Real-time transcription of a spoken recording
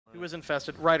was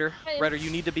infested. Ryder, you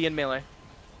need to be in melee.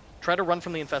 Try to run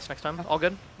from the infest next time. All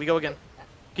good? We go again.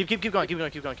 Keep going.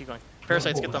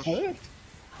 Parasites, get them. I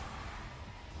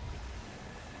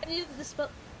needed the spell.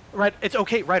 Right, it's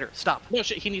okay, Ryder, stop. No,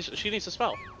 she needs to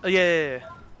spell. Yeah.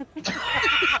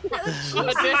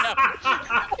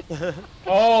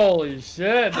 Holy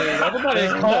shit, dude. Everybody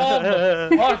calm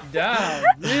the fuck down.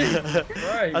 Jesus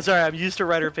Christ. I'm sorry, I'm used to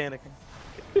Ryder panicking.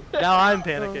 Now I'm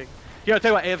panicking. Yo,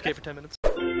 tell you what, AFK for 10 minutes.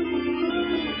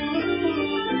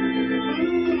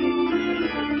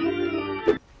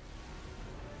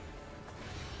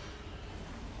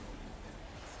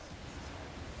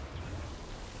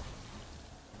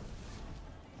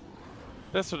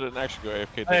 This one didn't actually go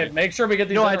AFK. Hey, make sure we get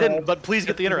these No, interrupts. I didn't, but please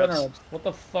get the interrupts. What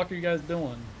the fuck are you guys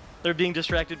doing? They're being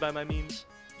distracted by my memes.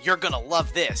 You're gonna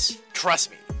love this.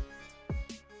 Trust me.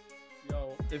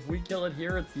 Yo, if we kill it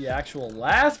here, it's the actual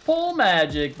last pole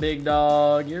magic, big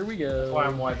dog. Here we go. That's why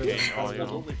I'm wiping it.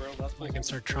 Absolutely, bro. That's why I can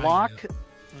start trying. Lock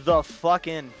the fuck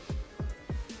in.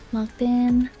 Locked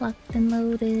in,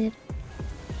 loaded.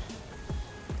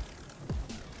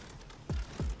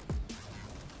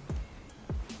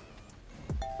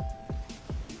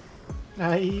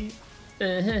 Hi.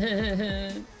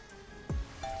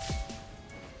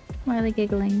 Why are they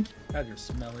giggling? God, you're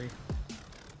smelly.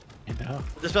 You know.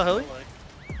 Is this spell Hilly?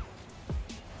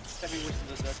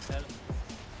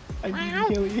 I need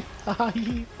to kill you.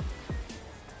 Hi.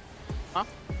 Huh?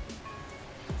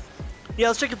 Yeah,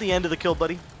 let's check at the end of the kill,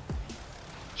 buddy.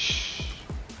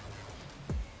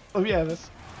 Oh yeah,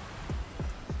 this.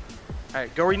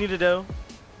 Alright, go where you need to go.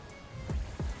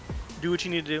 Do what you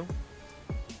need to do.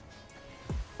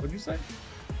 What'd you say?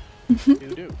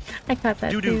 Do. I caught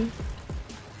that Do-do. too.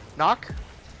 Knock.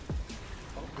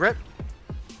 Grip.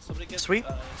 Somebody get Sweet. 2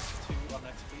 on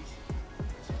next, please.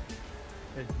 Sorry.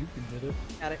 Hey, you can hit it.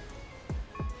 Got it.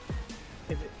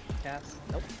 Pivot. Cast.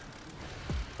 Nope.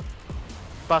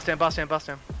 Boss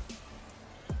down.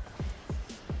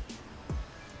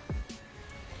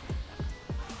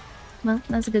 Well,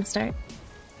 that's a good start.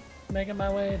 Making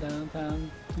my way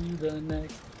downtown to the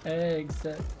next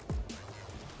exit.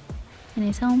 And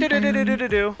he's home.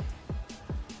 Do.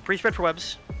 Pre-spread for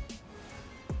webs.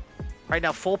 Right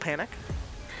now, full panic.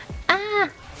 Ah!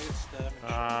 It's damage.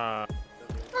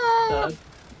 Oh!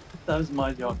 That was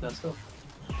my job, that's all.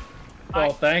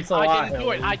 Oh, thanks a lot. I didn't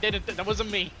do it. Haley. I didn't. That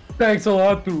wasn't me. Thanks a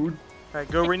lot, dude.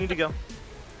 Alright, go where you need to go.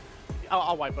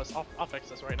 I'll wipe us. I'll fix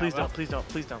this right Please now. don't.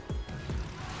 Right.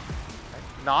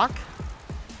 Knock.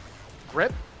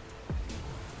 Grip.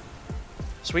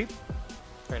 Sweep.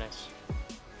 Very nice.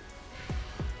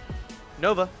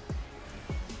 Nova.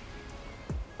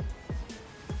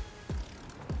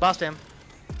 Boss dam.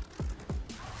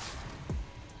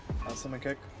 Awesome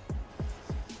kick.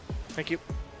 Thank you.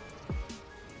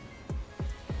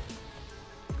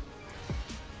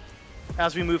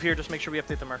 As we move here, just make sure we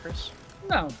update the markers.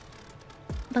 No.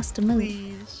 Bust a move.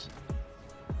 Please.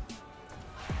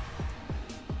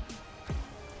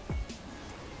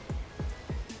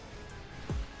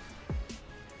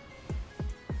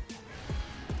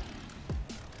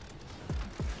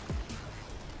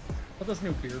 Put this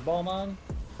new beard balm on.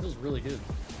 Feels really good.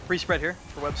 Free spread here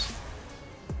for webs.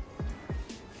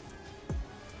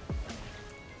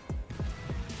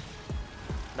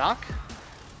 Knock.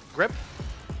 Grip.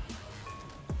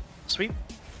 Sweep.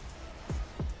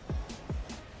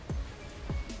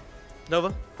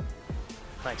 Nova.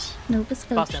 Nice. Nova Boss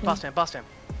Scotia. dam.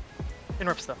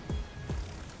 Interrupts though.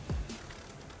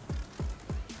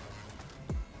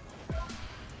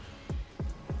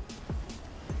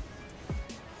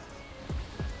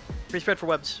 Free spread for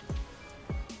webs.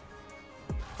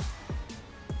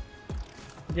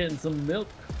 Getting some milk.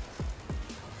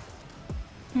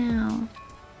 Ow.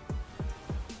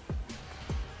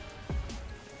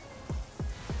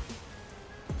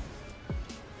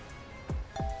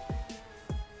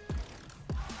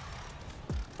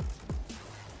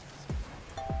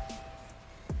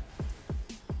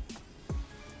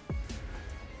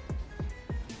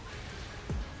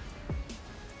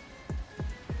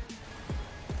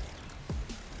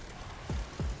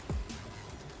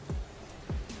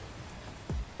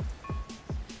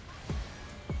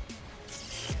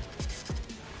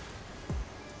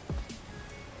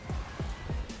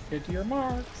 Get to your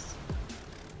marks.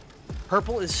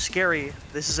 Purple is scary.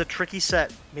 This is a tricky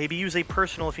set. Maybe use a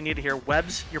personal if you need to here.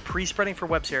 Webs, you're pre-spreading for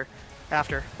webs here.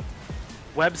 After.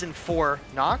 Webs in 4.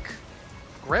 Knock.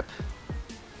 Grip.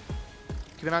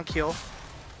 Keep it on keel.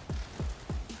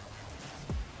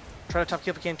 Try to top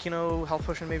keel if you can. Kino, health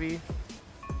potion maybe.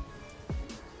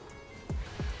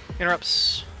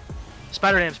 Interrupts.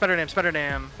 Spider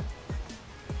dam.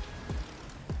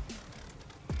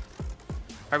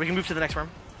 Alright, we can move to the next room.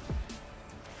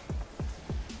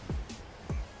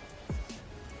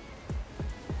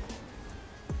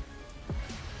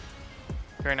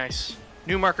 Very nice.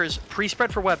 New markers,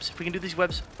 pre-spread for webs. If we can do these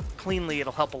webs cleanly,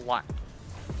 it'll help a lot.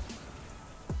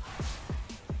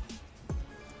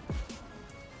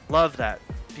 Love that.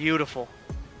 Beautiful.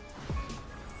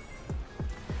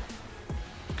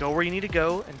 Go where you need to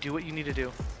go and do what you need to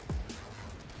do.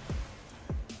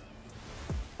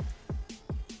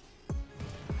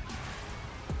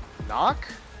 Knock.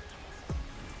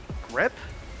 Grip.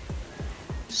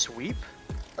 Sweep.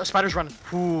 Oh, spider's running.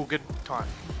 Ooh, good taunt.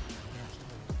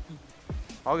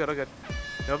 All good, all good.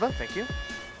 Nova, thank you.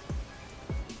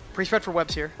 Pre-spread for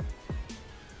webs here.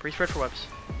 Pre-spread for webs.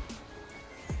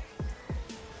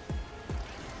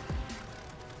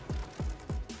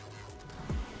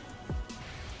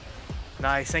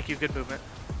 Nice, thank you. Good movement.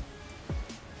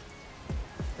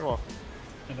 You're welcome.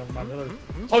 And never mind, there's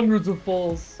hundreds of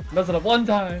pulls. Mess it up one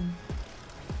time.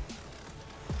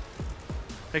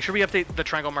 Make sure we update the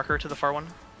triangle marker to the far one.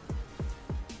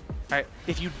 Alright,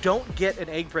 if you don't get an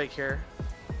egg break here,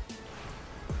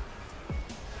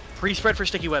 pre-spread for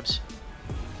sticky webs.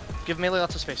 Give melee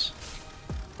lots of space.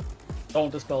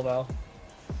 Don't dispel Val.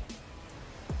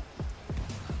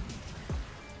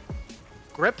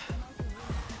 Grip.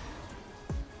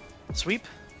 Sweep.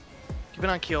 Keep it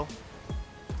on keel.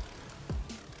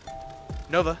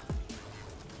 Nova.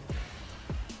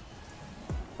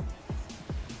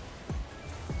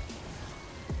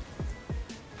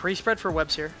 Pre-spread for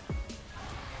webs here.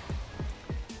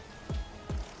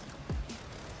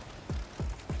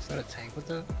 Is that a tank with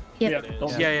that? Yep. Yeah,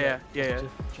 don't Yeah.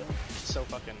 chill. It's so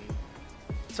fucking.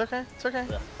 It's okay. It's okay.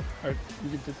 Alright, you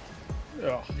can just.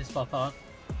 Oh. Just pop out.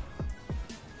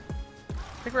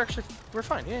 I think we're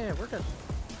fine. Yeah, we're good.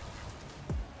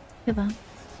 Give up.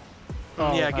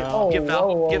 Yeah, give Val, give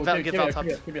Val, give Val top.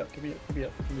 Give me up. Give me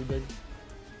big.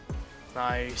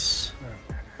 Nice.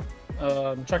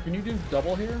 Chuck, can you do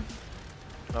double here?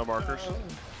 No markers.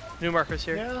 New markers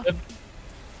here. Yeah.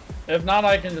 If not,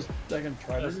 I can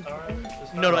try this.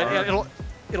 No,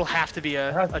 it'll have to be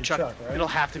a Chuck. Right? It'll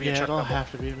have to be a Chuck. it'll double.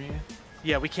 have to be me.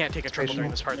 Yeah, we can't take a triple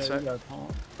during this hard Yeah, set. you got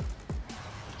taunt.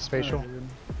 Spatial. Alright, dude.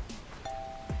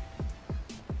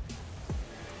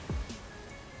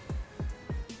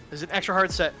 This is an extra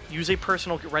hard set. Use a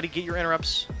personal. Get ready. Get your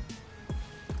interrupts.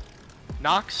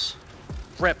 Knocks.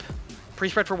 Rip.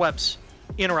 Pre-spread for webs.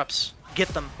 Interrupts. Get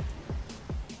them.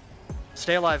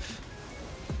 Stay alive.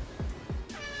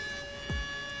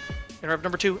 Interrupt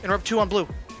number 2. Interrupt 2 on blue.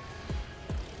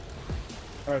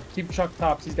 Alright, keep Chuck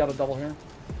tops. He's got a double here.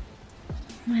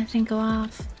 I think go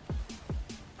off.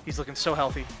 He's looking so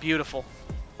healthy. Beautiful.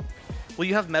 Will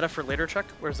you have meta for later, Chuck?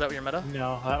 Or is that your meta?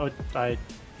 No, that would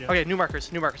yeah. Okay, new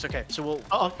markers. New markers. Okay, so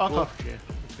I'll we'll go for GA.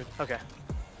 That's good. okay.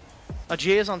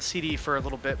 GA is on CD for a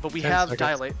little bit, but we 10 have seconds.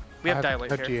 dilate. We have dilate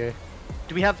have here. GA.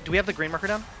 Do we have the green marker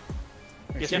down?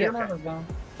 Yes, Yeah, we do. marker's down.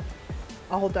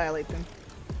 I'll hold dilate then.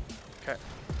 Okay.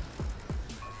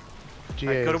 GA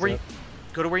Alright, go to is where you up.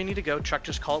 go to where you need to go. Chuck,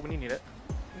 just call it when you need it.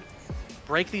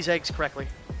 Break these eggs correctly.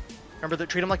 Remember that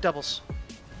treat them like doubles.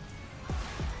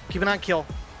 Keep an eye on kill.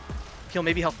 Kill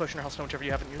maybe health potion or health stone, whichever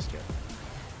you haven't used yet.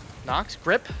 Knocks,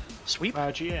 grip, sweep,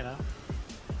 GA now.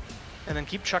 and then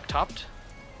keep Chuck topped.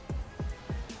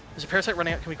 There's a parasite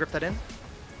running out. Can we grip that in?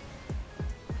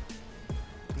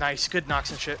 Nice, good knocks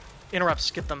and shit.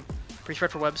 Interrupts, get them.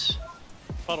 Pre-spread for webs.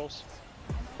 Puddles.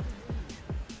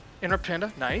 Interrupt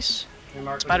panda, nice.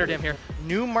 Spider dam here.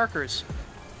 New markers.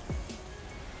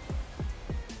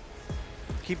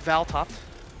 Keep Val topped.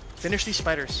 Finish these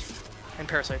spiders and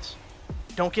parasites.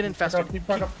 Don't get infested.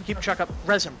 Keep Chuck up.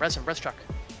 Res him, res Chuck.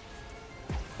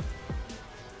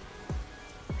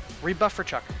 Rebuff for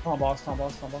Chuck. Come on, boss.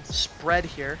 Spread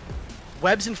here.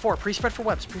 Webs in 4. Pre-spread for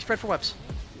webs. Pre-spread for webs.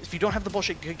 If you don't have the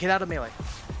bullshit, get out of melee.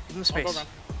 Give them space. Go.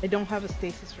 I don't have a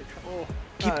stasis for trouble.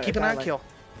 Keep an eye on kill.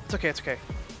 It's okay, it's okay.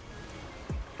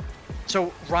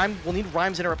 So, we'll need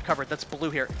Rhyme's interrupt covered. That's blue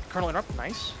here. Colonel interrupt,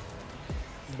 nice.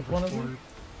 Which one is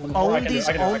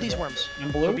it? Own these worms.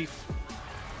 In blue?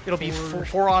 It'll be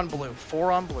 4 on blue.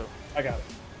 4 on blue. I got it.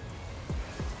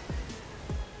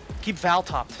 Keep Val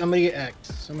topped. Somebody get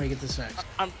X. Somebody get this X.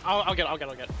 I'll get.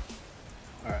 Alright.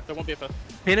 There won't be a fifth.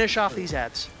 Finish off these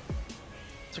ads.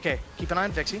 It's okay. Keep an eye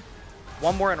on Vixie.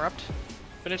 One more interrupt.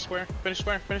 Finish square. Finish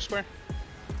square. Finish square.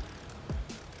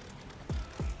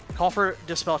 Call for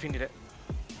Dispel if you need it.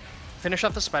 Finish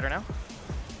off the spider now.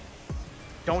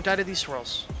 Don't die to these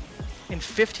swirls. In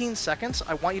 15 seconds,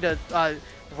 I want you to...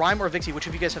 Rhyme or Vixie, which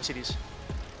of you guys have CDs?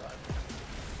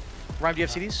 Rhyme, do you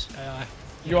have CDs?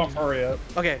 You want hurry up.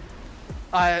 Okay.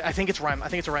 I think it's Rhyme. I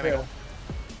think it's a Rhyme angle.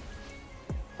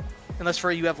 Unless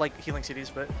for you have like healing CDs,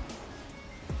 but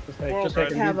Just make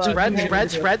Have a-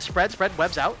 spread.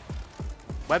 Webs out.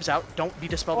 Webs out. Don't be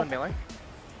dispelled in melee.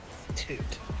 Dude.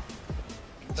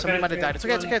 Somebody might have died. It's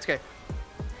okay.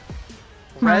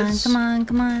 Come on, Res. come on,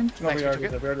 come on. No, Nice, we already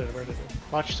Mythic. did. We already did.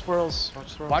 Watch swirls.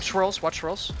 Watch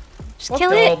swirls. Just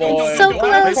kill it. It's so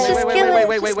close. Just kill it.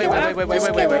 Wait.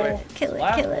 Kill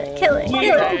it.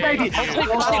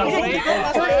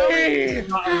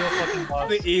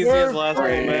 The easiest last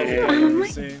game Oh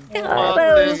my god,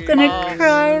 I was gonna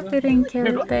cry if I didn't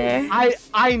kill it there.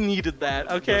 I needed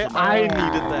that. Okay, I needed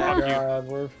that. God,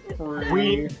 we're free.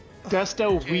 We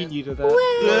Desto, we needed that.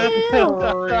 Woo!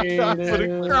 I'm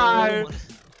gonna cry.